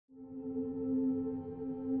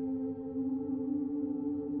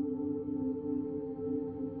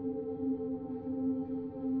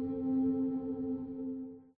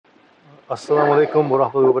Assalamu alaikum wa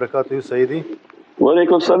rahmatullahi wa barakatuh, Sayyidi. Wa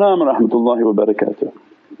alaikum salam wa rahmatullahi wa barakatuh.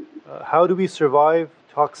 How do we survive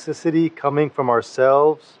toxicity coming from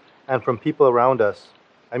ourselves and from people around us?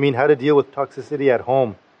 I mean, how to deal with toxicity at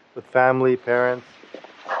home, with family, parents?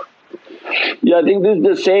 Yeah, I think this is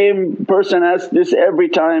the same person asks this every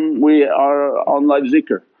time we are on live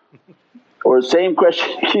zikr, or same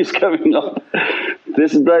question keeps coming up.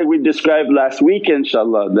 This is like we described last week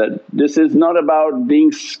inshaAllah, that this is not about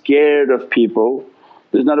being scared of people,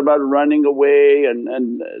 this is not about running away,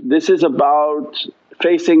 and this is about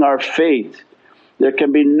facing our fate. There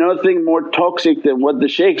can be nothing more toxic than what the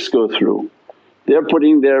shaykhs go through. They're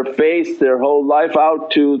putting their face, their whole life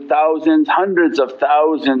out to thousands, hundreds of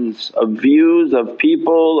thousands of views of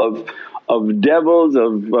people, of devils,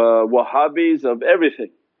 of Wahhabis, of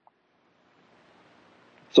everything.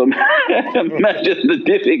 So imagine the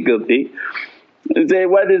difficulty. And say,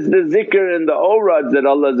 what is the zikr and the awrads that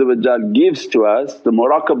Allah gives to us? The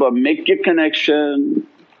muraqabah, make your connection,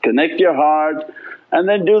 connect your heart, and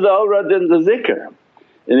then do the awrad and the zikr.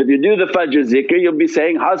 And if you do the Fajr zikr, you'll be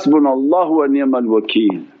saying, Hasbunallahu wa ni'mal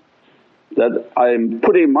wakeel, that I am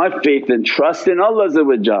putting my faith and trust in Allah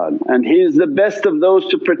and He is the best of those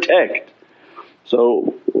to protect.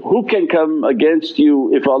 So who can come against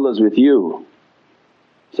you if Allah is with you?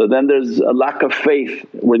 So then there's a lack of faith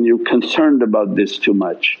when you're concerned about this too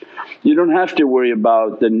much. You don't have to worry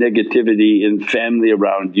about the negativity in family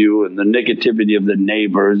around you and the negativity of the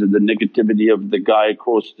neighbours and the negativity of the guy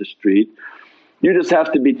across the street. You just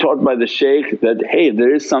have to be taught by the shaykh that, hey,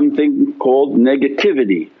 there is something called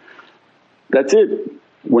negativity. That's it.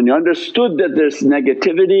 When you understood that there's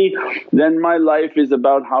negativity, then my life is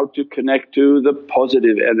about how to connect to the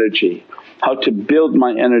positive energy, how to build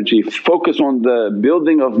my energy, focus on the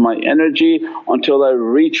building of my energy until I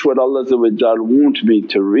reach what Allah wants me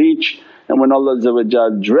to reach. And when Allah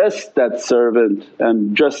dressed that servant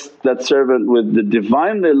and dressed that servant with the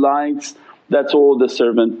Divinely lights, that's all the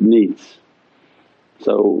servant needs.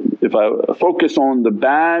 So if I focus on the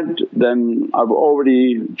bad, then I'm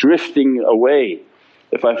already drifting away.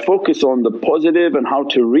 If I focus on the positive and how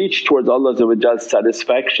to reach towards Allah's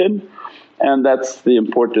satisfaction, and that's the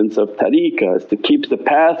importance of tariqah, is to keep the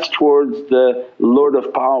path towards the Lord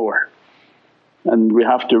of Power. And we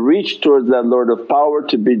have to reach towards that Lord of Power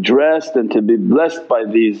to be dressed and to be blessed by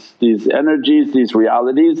these energies, these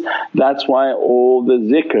realities. That's why all the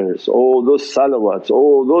zikrs, all those salawats,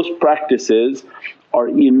 all those practices are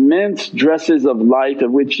immense dresses of light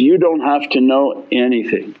of which you don't have to know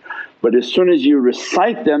anything. But as soon as you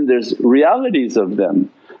recite them, there's realities of them.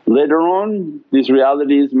 Later on these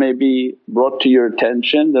realities may be brought to your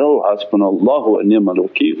attention that, oh, hasbunallahu wa ni'mal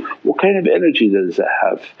wakeel. What kind of energy does that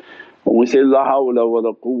have? When we say, la hawla wa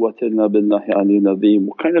la quwwata illa billahi aliyyil azim,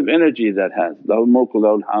 what kind of energy that has? Lahul mulku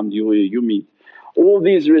lahul hamdu yuhyi wa yumeet. All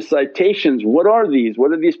these recitations, what are these?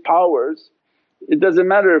 What are these powers? It doesn't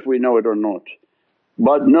matter if we know it or not.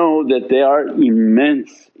 But know that they are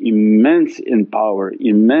immense in power,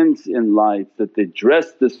 immense in light, that they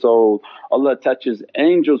dress the soul. Allah attaches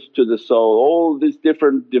angels to the soul, all these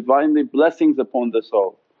different Divinely blessings upon the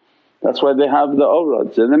soul. That's why they have the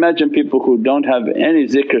awrads. And imagine people who don't have any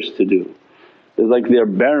zikrs to do, it's like they're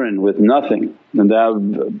barren with nothing and they have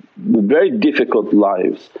very difficult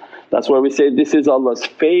lives. That's why we say this is Allah's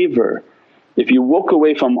favour. If you walk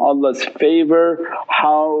away from Allah's favour,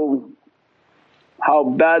 how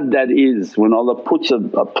bad that is when Allah puts a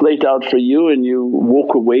plate out for you and you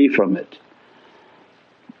walk away from it.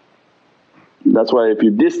 That's why if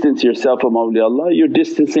you distance yourself from awliyaullah, you're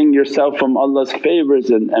distancing yourself from Allah's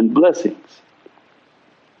favours and blessings.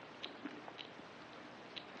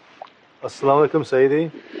 As-salamu alaykum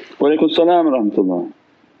Sayyidi. Wa alaikum salam wa rahmatullah.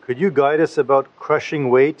 Could you guide us about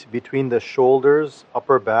crushing weight between the shoulders,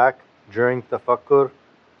 upper back during tafakkur?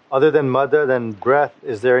 Other than madad and breath,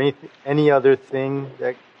 is there any other thing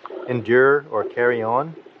that endure or carry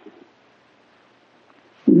on?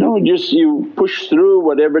 No, just you push through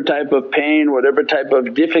whatever type of pain, whatever type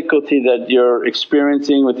of difficulty that you're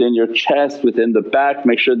experiencing within your chest, within the back,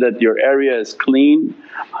 make sure that your area is clean.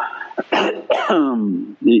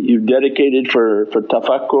 You dedicate it for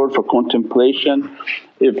tafakkur, for contemplation.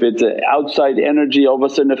 If it's an outside energy all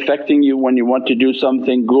of a sudden affecting you when you want to do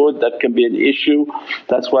something good, that can be an issue.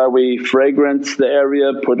 That's why we fragrance the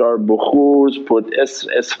area, put our bukhurs, put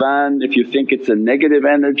isfan if you think it's a negative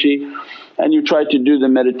energy, and you try to do the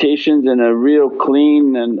meditations in a real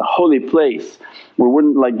clean and holy place. We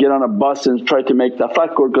wouldn't like get on a bus and try to make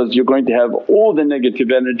tafakkur because you're going to have all the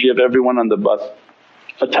negative energy of everyone on the bus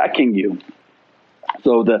attacking you.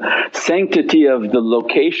 So the sanctity of the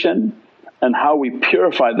location and how we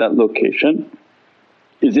purify that location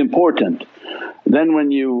is important. Then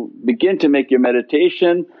when you begin to make your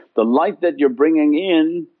meditation, the light that you're bringing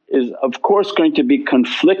in is of course going to be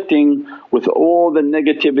conflicting with all the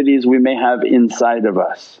negativities we may have inside of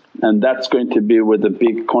us, and that's going to be where the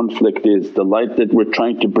big conflict is. The light that we're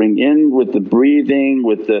trying to bring in with the breathing,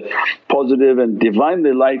 with the positive and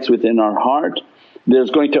Divinely lights within our heart,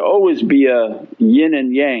 there's going to always be a yin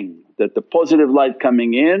and yang, that the positive light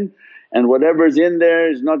coming in and whatever's in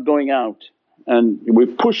there is not going out. And we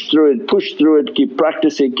push through it, keep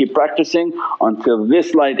practicing until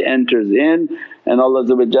this light enters in. And Allah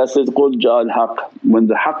says, قُلْ جَاءَ الْحَقِّ. When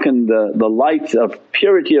the haqq and the lights of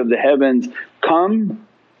purity of the heavens come,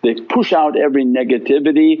 they push out every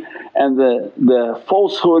negativity, and the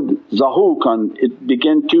falsehood zahuqan, it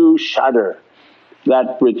begin to shatter.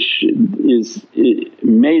 That which is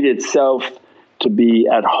made itself to be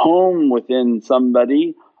at home within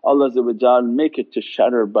somebody, Allah make it to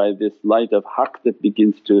shatter by this light of haqq that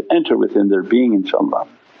begins to enter within their being, inshaAllah.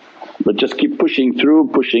 But just keep pushing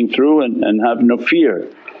through and have no fear.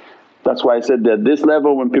 That's why I said that this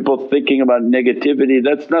level, when people thinking about negativity,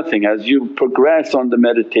 that's nothing. As you progress on the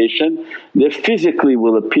meditation, they physically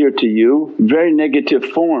will appear to you very negative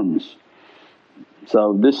forms.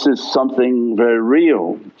 So this is something very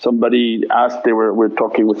real. Somebody asked, we're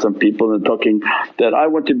talking with some people and talking that, I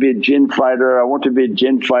want to be a jinn fighter,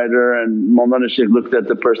 and Mawlana Shaykh looked at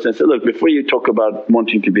the person and said, look, before you talk about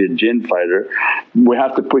wanting to be a jinn fighter, we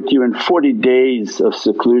have to put you in 40 days of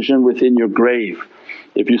seclusion within your grave.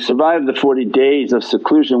 If you survive the 40 days of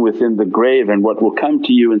seclusion within the grave and what will come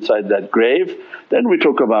to you inside that grave, then we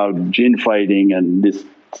talk about jinn fighting and this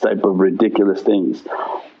type of ridiculous things.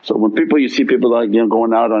 So when you see people like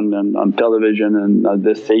going out on television and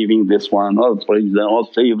they're saving this one, oh praise them, oh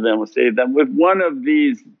save them, if one of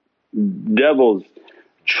these devils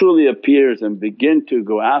truly appears and begin to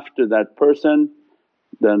go after that person,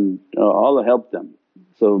 then Allah help them.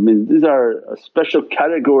 So these are a special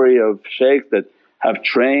category of shaykhs that have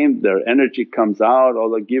trained, their energy comes out,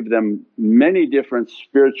 Allah give them many different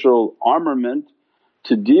spiritual armament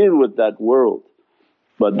to deal with that world.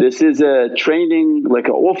 But this is a training like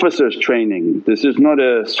an officer's training, this is not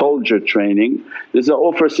a soldier training. This is an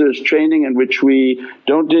officer's training in which we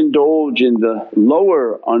don't indulge in the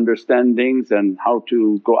lower understandings and how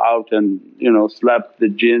to go out and slap the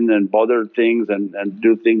jinn and bother things and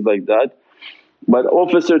do things like that. But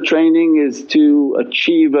officer training is to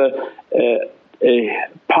achieve a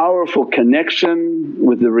powerful connection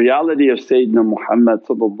with the reality of Sayyidina Muhammad,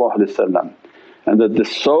 and that the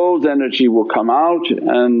soul's energy will come out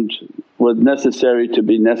and what's necessary to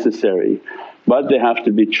be necessary. But they have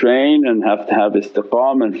to be trained and have to have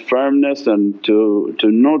istiqam and firmness, and to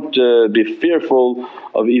not be fearful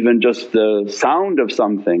of even just the sound of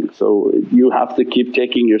something. So you have to keep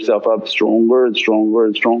taking yourself up stronger and stronger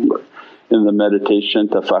and stronger in the meditation,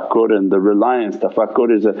 tafakkur and the reliance.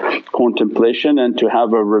 Tafakkur is a contemplation, and to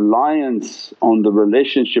have a reliance on the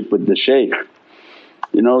relationship with the shaykh.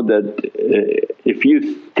 That if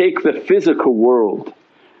you take the physical world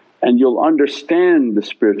and you'll understand the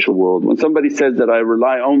spiritual world. When somebody says that, I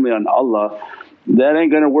rely only on Allah, that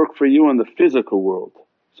ain't going to work for you in the physical world.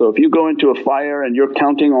 So if you go into a fire and you're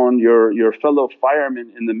counting on your fellow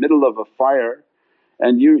fireman in the middle of a fire,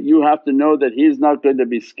 and you have to know that he's not going to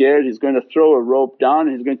be scared, he's going to throw a rope down,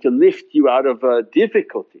 he's going to lift you out of a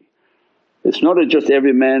difficulty. It's not just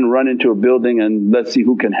every man run into a building and let's see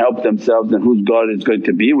who can help themselves and whose God is going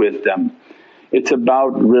to be with them. It's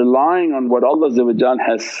about relying on what Allah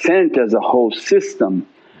has sent as a whole system.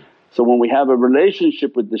 So when we have a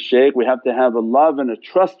relationship with the shaykh, we have to have a love and a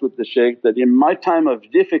trust with the shaykh that in my time of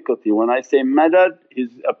difficulty, when I say madad, his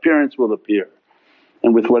appearance will appear.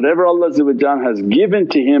 And with whatever Allah has given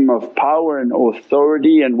to him of power and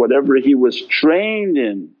authority and whatever he was trained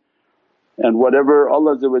in, and whatever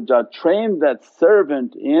Allah trained that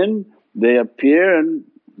servant in, they appear, and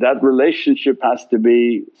that relationship has to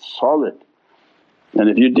be solid. And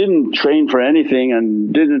if you didn't train for anything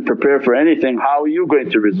and didn't prepare for anything, how are you going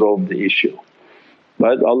to resolve the issue?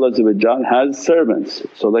 But Allah has servants.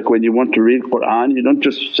 So like when you want to read Qur'an, you don't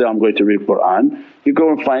just say, I'm going to read Qur'an, you go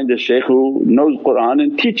and find a shaykh who knows Qur'an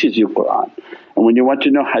and teaches you Qur'an. And when you want to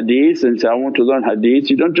know hadith and say, I want to learn hadith,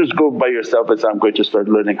 you don't just go by yourself and say, I'm going to start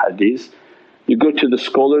learning hadith. You go to the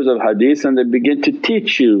scholars of hadith and they begin to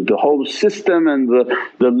teach you the whole system and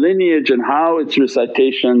the lineage and how its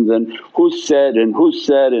recitations and who said and who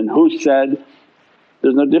said and who said.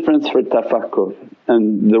 There's no difference for tafakkur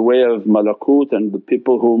and the way of malakut and the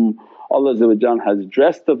people whom Allah has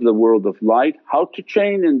dressed of the world of light, how to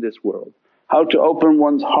train in this world, how to open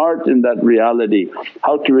one's heart in that reality,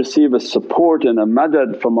 how to receive a support and a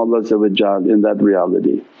madad from Allah in that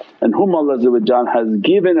reality, and whom Allah has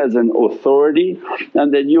given as an authority,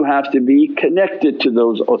 and that you have to be connected to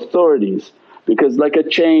those authorities. Because like a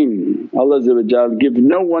chain, Allah give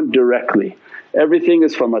no one directly, everything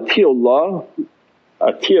is from Ati'ullah,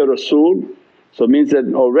 Ati' Rasul. So it means that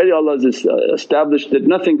already Allah has established that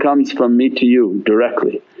nothing comes from me to you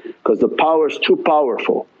directly because the power is too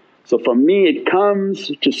powerful. So from me it comes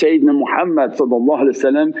to Sayyidina Muhammad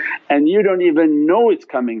and you don't even know it's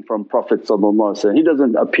coming from Prophet. He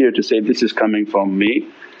doesn't appear to say, this is coming from me.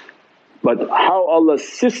 But how Allah's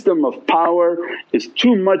system of power is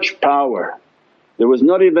too much power. There was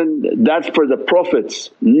not even that for the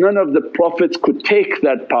Prophets, none of the Prophets could take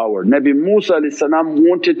that power. Nabi Musa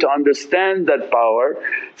wanted to understand that power,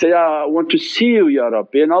 say, "Ya I want to see you Ya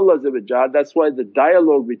Rabbi," and Allah that's why the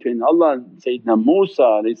dialogue between Allah and Sayyidina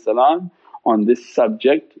Musa on this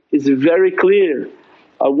subject is very clear.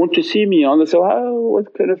 "I want to see me." Allah said,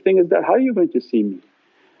 "What kind of thing is that? How are you going to see me?"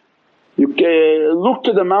 You look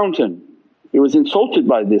to the mountain. He was insulted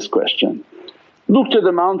by this question. Look to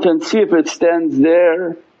the mountain, see if it stands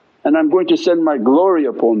there, and I'm going to send my glory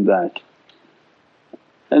upon that.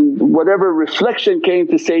 And whatever reflection came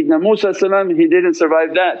to Sayyidina Musa he didn't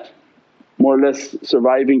survive that, more or less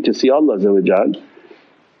surviving to see Allah.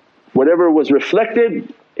 Whatever was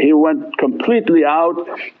reflected, he went completely out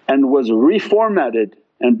and was reformatted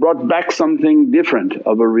and brought back something different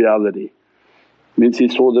of a reality. Means he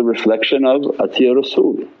saw the reflection of Ati'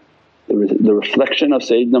 Rasul, the reflection of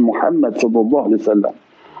Sayyidina Muhammad.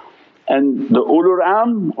 And the ulul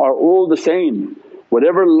am are all the same.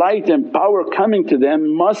 Whatever light and power coming to them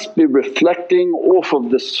must be reflecting off of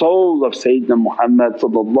the soul of Sayyidina Muhammad,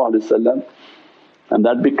 and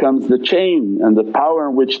that becomes the chain and the power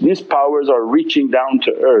in which these powers are reaching down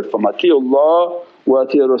to earth, from Ati'ullah wa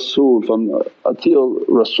Ati' Rasul, from Ati'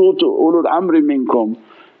 Rasul to ulul amri minkum.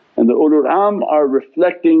 And the ulul am are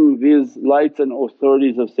reflecting these lights and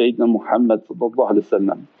authorities of Sayyidina Muhammad.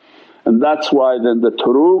 And that's why then the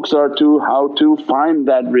turuqs are to how to find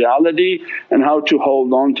that reality and how to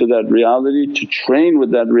hold on to that reality, to train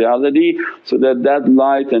with that reality, so that that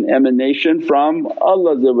light and emanation from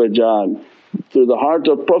Allah through the heart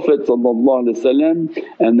of Prophet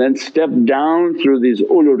and then step down through these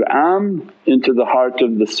ulul am into the heart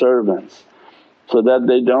of the servants, so that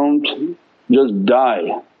they don't just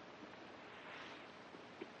die.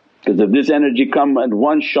 Because if this energy come at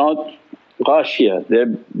one shot, ghashiyah,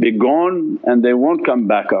 they'll be gone and they won't come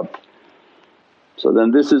back up. So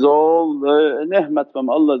then this is all the ni'mat from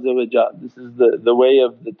Allah. This is the way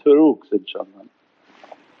of the turuqs, inshaAllah.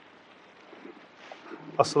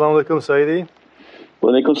 As-salamu alaykum Sayyidi.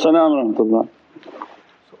 Wa alaykum as-salam wa rahmatullah.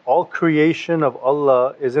 So all creation of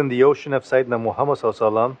Allah is in the ocean of Sayyidina Muhammad.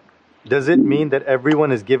 Does it mean that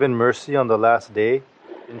everyone is given mercy on the last day,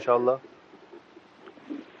 inshaAllah?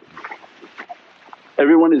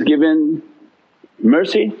 Everyone is given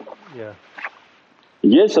mercy? Yeah.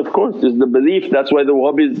 Yes, of course, this is the belief. That's why the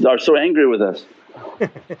Wahhabis are so angry with us.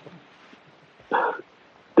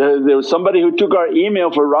 There was somebody who took our email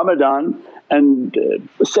for Ramadan and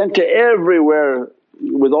sent to everywhere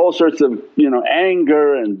with all sorts of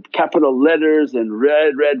anger and capital letters and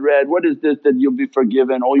red, what is this that you'll be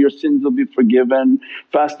forgiven, all your sins will be forgiven,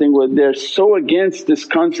 fasting with… They're so against this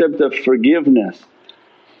concept of forgiveness.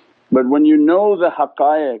 But when you know the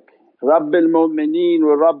haqqaiq, Rabbil mu'mineen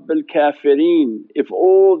wa Rabbil kafirin, if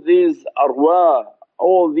all these arwah,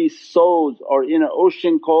 all these souls are in an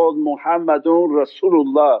ocean called Muhammadun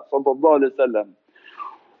Rasulullah,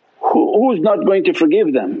 who's not going to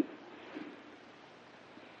forgive them?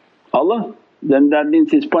 Allah? Then that means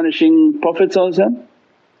He's punishing Prophet. So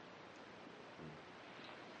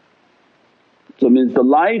it means the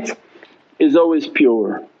light is always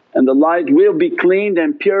pure, and the light will be cleaned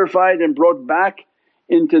and purified and brought back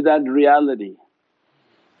into that reality.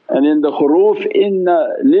 And in the huruf,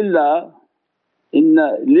 inna lillah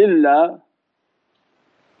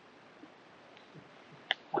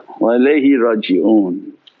wa ilayhi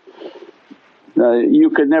raji'un. You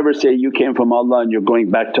could never say you came from Allah and you're going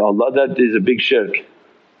back to Allah, that is a big shirk.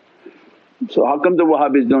 So how come the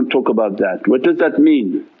Wahhabis don't talk about that? What does that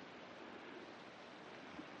mean?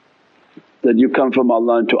 That you come from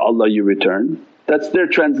Allah and to Allah you return? That's their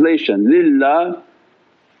translation. Lillah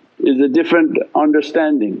is a different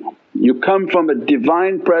understanding. You come from a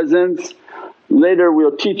Divine Presence, later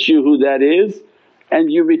we'll teach you who that is, and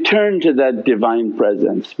you return to that Divine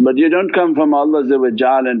Presence. But you don't come from Allah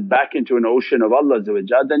and back into an ocean of Allah,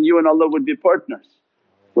 then you and Allah would be partners.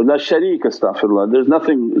 Well, la shareek, astaghfirullah, there's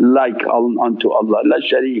nothing like unto Allah, la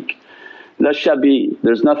shareek. La shabi,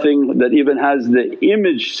 there's nothing that even has the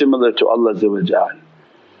image similar to Allah.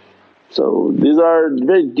 So these are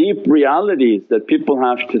very deep realities that people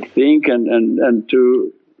have to think and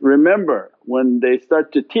to remember. When they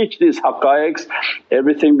start to teach these haqqaiqs,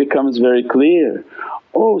 everything becomes very clear.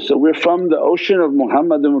 Oh, so we're from the ocean of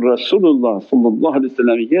Muhammadun Rasulullah.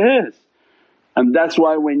 Yes, and that's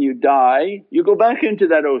why when you die you go back into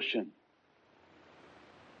that ocean.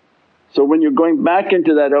 So when you're going back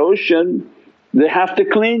into that ocean they have to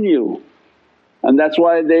clean you, and that's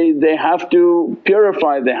why they have to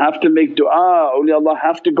purify, they have to make du'a. Awliyaullah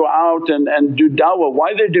have to go out and do da'wah.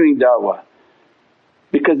 Why they're doing da'wah?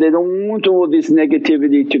 Because they don't want all this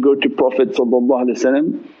negativity to go to Prophet. So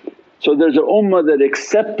there's a ummah that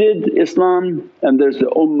accepted Islam and there's the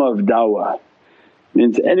ummah of da'wah.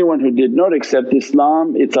 Means anyone who did not accept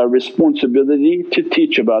Islam, it's our responsibility to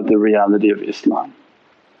teach about the reality of Islam.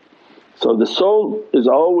 So the soul is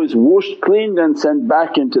always washed, cleaned and sent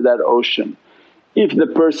back into that ocean. If the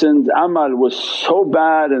person's amal was so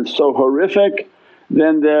bad and so horrific,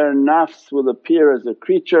 then their nafs will appear as a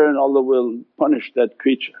creature and Allah will punish that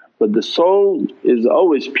creature. But the soul is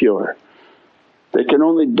always pure. They can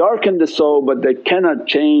only darken the soul but they cannot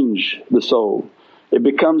change the soul. It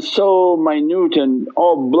becomes so minute and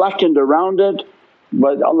all blackened around it,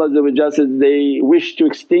 but Allah says they wish to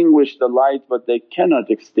extinguish the light but they cannot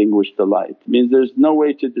extinguish the light. Means there's no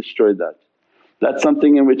way to destroy that. That's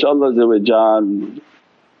something in which Allah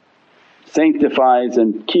sanctifies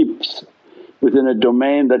and keeps within a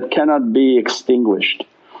domain that cannot be extinguished.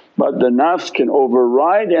 But the nafs can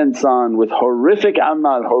override insan with horrific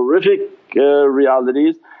amal, horrific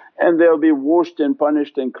realities, and they'll be washed and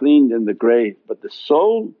punished and cleaned in the grave. But the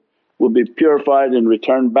soul will be purified and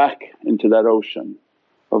returned back into that ocean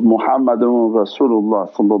of Muhammadun Rasulullah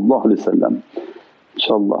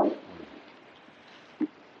inshaAllah.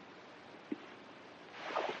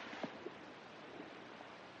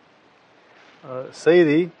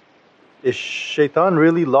 Sayyidi, is shaitan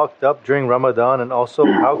really locked up during Ramadan, and also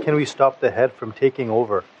how can we stop the head from taking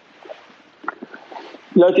over?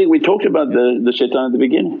 I think we talked about the shaitan at the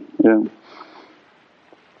beginning. Yeah.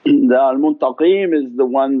 The al-muntaqim is the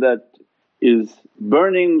one that is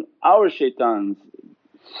burning our shaitans,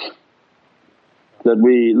 that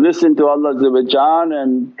we listen to Allah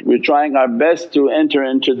and we're trying our best to enter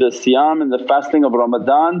into the siyam and the fasting of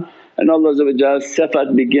Ramadan, and Allah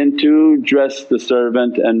safat begin to dress the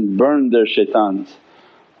servant and burn their shaitans.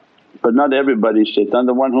 But not everybody's shaitan,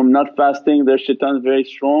 the one whom not fasting their shaitan is very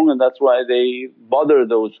strong, and that's why they bother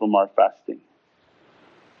those whom are fasting.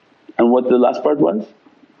 And what the last part was?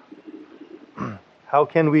 How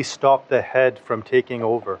can we stop the head from taking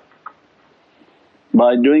over?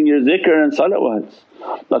 By doing your zikr and salawats.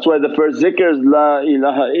 That's why the first zikr is La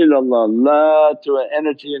ilaha illallah, La to an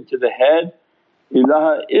energy into the head,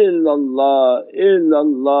 ilaha illallah,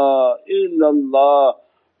 illallah, illallah.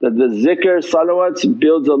 That the zikr, salawats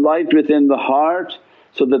builds a light within the heart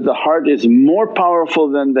so that the heart is more powerful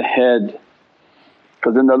than the head.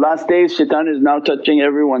 Because in the last days shaitan is now touching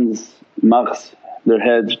everyone's maghz, their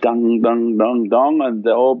heads, dung, dung, dung, dung, and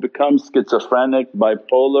they all become schizophrenic,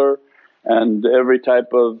 bipolar and every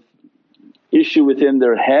type of issue within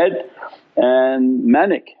their head and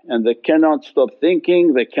manic, and they cannot stop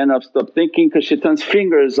thinking, because shaitan's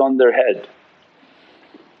finger is on their head.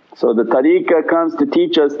 So the tariqah comes to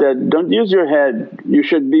teach us that don't use your head, you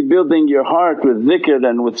should be building your heart with dhikr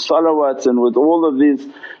and with salawats and with all of these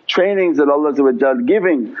trainings that Allah is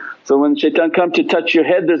giving. So when shaitan comes to touch your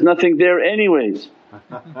head there's nothing there anyways.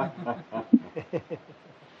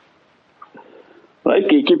 Right?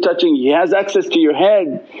 You keep touching, he has access to your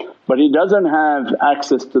head but he doesn't have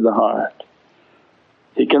access to the heart.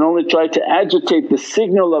 He can only try to agitate the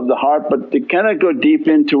signal of the heart but they cannot go deep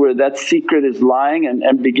into where that secret is lying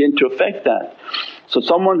and begin to affect that. So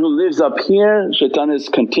someone who lives up here, shaitan is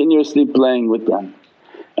continuously playing with them.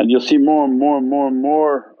 And you'll see more and more and more and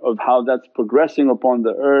more of how that's progressing upon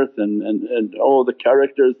the earth and all the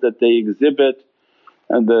characters that they exhibit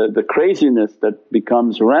and the craziness that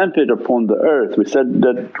becomes rampant upon the earth. We said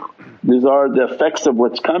that these are the effects of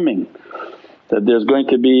what's coming, that there's going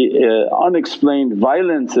to be unexplained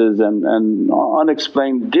violences and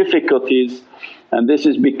unexplained difficulties, and this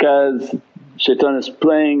is because shaitan is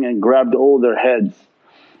playing and grabbed all their heads.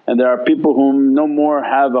 And there are people whom no more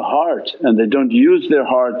have a heart and they don't use their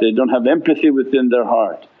heart, they don't have empathy within their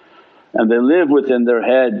heart and they live within their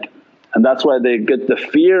head. And that's why they get the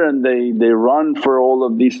fear and they run for all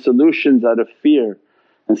of these solutions out of fear,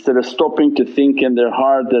 instead of stopping to think in their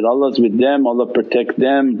heart that Allah's with them, Allah protect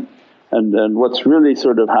them. And what's really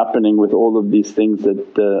sort of happening with all of these things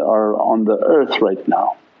that are on the earth right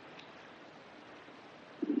now.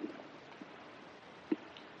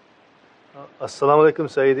 Assalamu alaikum,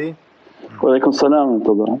 Sayyidi. Wa alaikum salam wa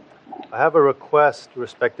rahmatullah. I have a request,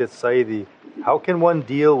 respected Sayyidi. How can one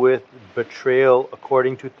deal with betrayal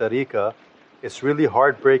according to tariqah? It's really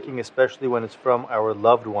heartbreaking, especially when it's from our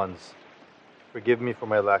loved ones. Forgive me for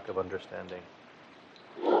my lack of understanding.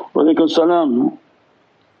 Wa alaikum salam.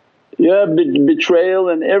 Yeah, betrayal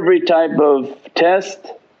and every type of test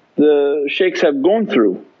the shaykhs have gone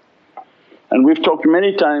through. And we've talked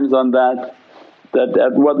many times on that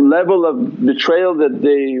at what level of betrayal that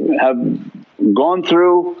they have gone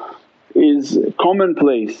through is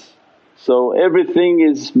commonplace. So everything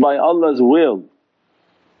is by Allah's will,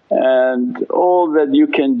 and all that you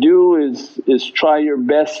can do is try your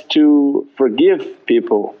best to forgive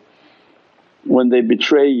people when they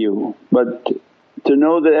betray you, but to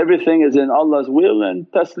know that everything is in Allah's will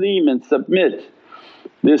and taslim and submit.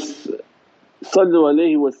 This Sallu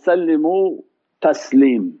alayhi wa sallimu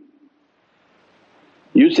taslim.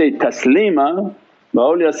 You say taslima, the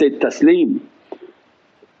awliya say taslim.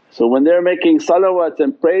 So when they're making salawats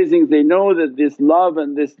and praisings, they know that this love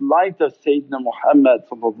and this light of Sayyidina Muhammad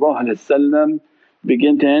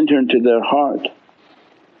begin to enter into their heart.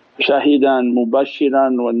 Shahidan,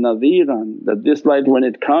 mubashiran wa nadhiran, that this light when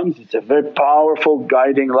it comes it's a very powerful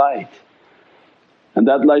guiding light. And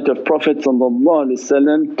that light of Prophet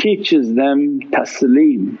teaches them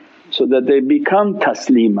taslim, so that they become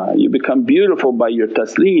taslima. You become beautiful by your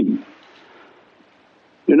taslim.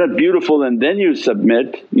 You're not beautiful and then you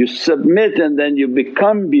submit and then you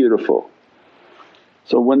become beautiful.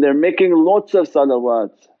 So when they're making lots of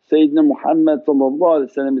salawats, Sayyidina Muhammad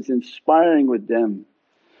is inspiring with them.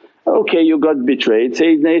 Okay, you got betrayed,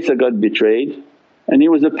 Sayyidina Isa got betrayed and he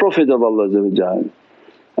was a Prophet of Allah,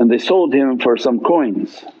 and they sold him for some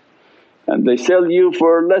coins and they sell you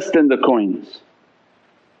for less than the coins.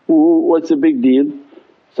 What's the big deal?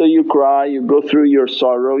 So you cry, you go through your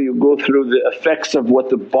sorrow, you go through the effects of what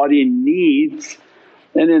the body needs,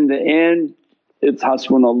 and in the end it's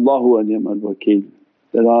hasbunallahu wa ni'mal wakeel,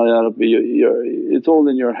 that Ya Rabbi it's all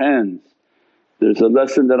in your hands. There's a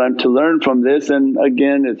lesson that I'm to learn from this, and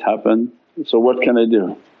again it's happened, so what can I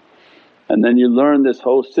do? And then you learn this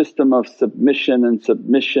whole system of submission and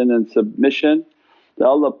submission and submission, that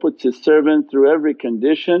Allah puts His servant through every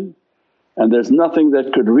condition. And there's nothing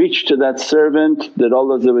that could reach to that servant that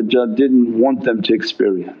Allah didn't want them to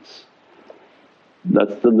experience.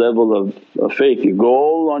 That's the level of faith. You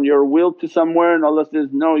go on your will to somewhere and Allah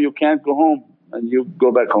says, no, you can't go home, and you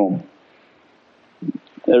go back home.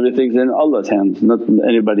 Everything's in Allah's hands, not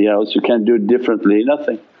anybody else, you can't do it differently,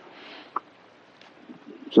 nothing.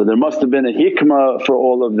 So there must have been a hikmah for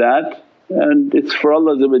all of that, and it's for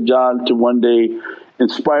Allah to one day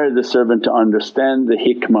inspire the servant to understand the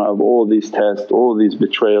hikmah of all these tests, all these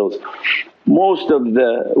betrayals. Most of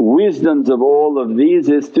the wisdoms of all of these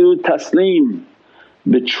is to taslim.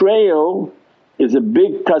 Betrayal is a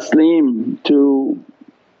big taslim to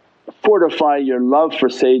fortify your love for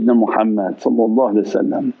Sayyidina Muhammad.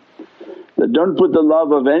 That don't put the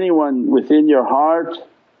love of anyone within your heart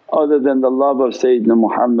other than the love of Sayyidina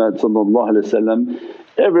Muhammad.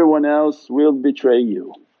 Everyone else will betray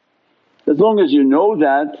you. As long as you know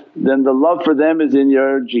that, then the love for them is in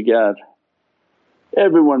your jigar.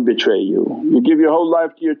 Everyone betray you. You give your whole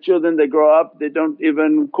life to your children, they grow up, they don't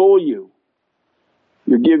even call you.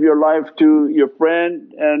 You give your life to your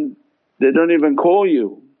friend and they don't even call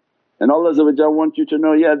you. And Allah wants you to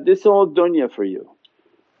know, yeah, this is all dunya for you.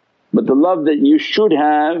 But the love that you should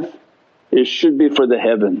have, it should be for the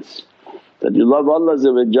heavens. That you love Allah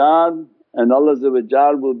and Allah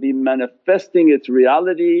will be manifesting its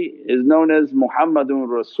reality is known as Muhammadun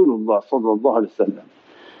Rasulullah.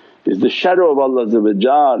 Is the shadow of Allah.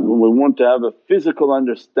 When we want to have a physical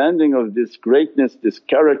understanding of this greatness, this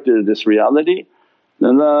character, this reality,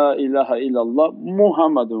 La ilaha illallah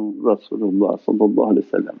Muhammadun Rasulullah.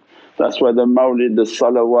 That's why the mawlid, the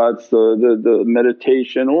salawats, the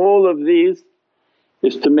meditation, all of these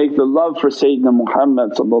is to make the love for Sayyidina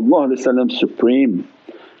Muhammad supreme.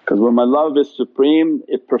 Because when my love is supreme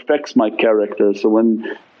it perfects my character. So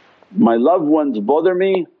when my loved ones bother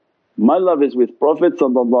me, my love is with Prophet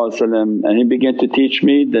and he began to teach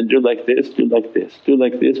me, then do like this, do like this, do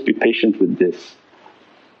like this, be patient with this.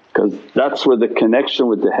 Because that's where the connection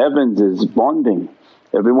with the heavens is bonding.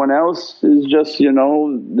 Everyone else is just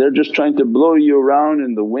they're just trying to blow you around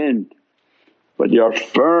in the wind. But you're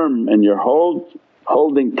firm and you're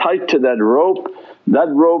holding tight to that rope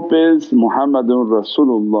is Muhammadun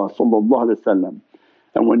Rasulullah.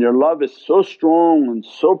 And when your love is so strong and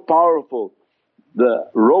so powerful, the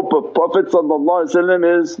rope of Prophet is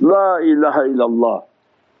La ilaha illallah.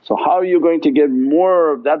 So how are you going to get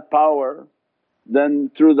more of that power than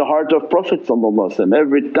through the heart of Prophet.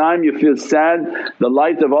 Every time you feel sad, the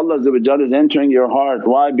light of Allah is entering your heart.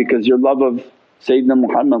 Why? Because your love of Sayyidina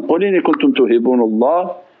Muhammad. قُلْ إِنِ كُنْتُمْ تُحِبُّونَ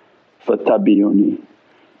اللَّهَ فَاتَّبِعُونِي.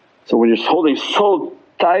 So when you're holding so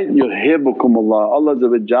tight, yuhibbukumullah,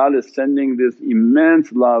 Allah is sending this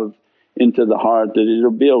immense love into the heart that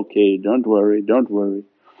it'll be okay, don't worry, don't worry.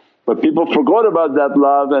 But people forgot about that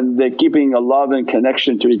love and they're keeping a love and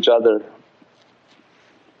connection to each other,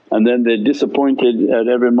 and then they're disappointed at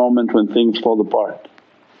every moment when things fall apart.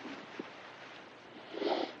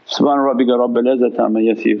 Subhana rabbika rabbil izzati amma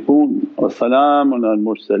yasifoon wa salaamun al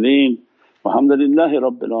mursaleen walhamdulillahi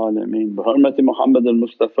rabbil alameen bi hurmati Muhammad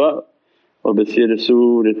al-Mustafa wa bi siri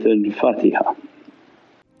Surat al-Fatiha.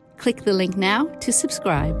 Click the link now to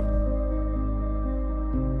subscribe.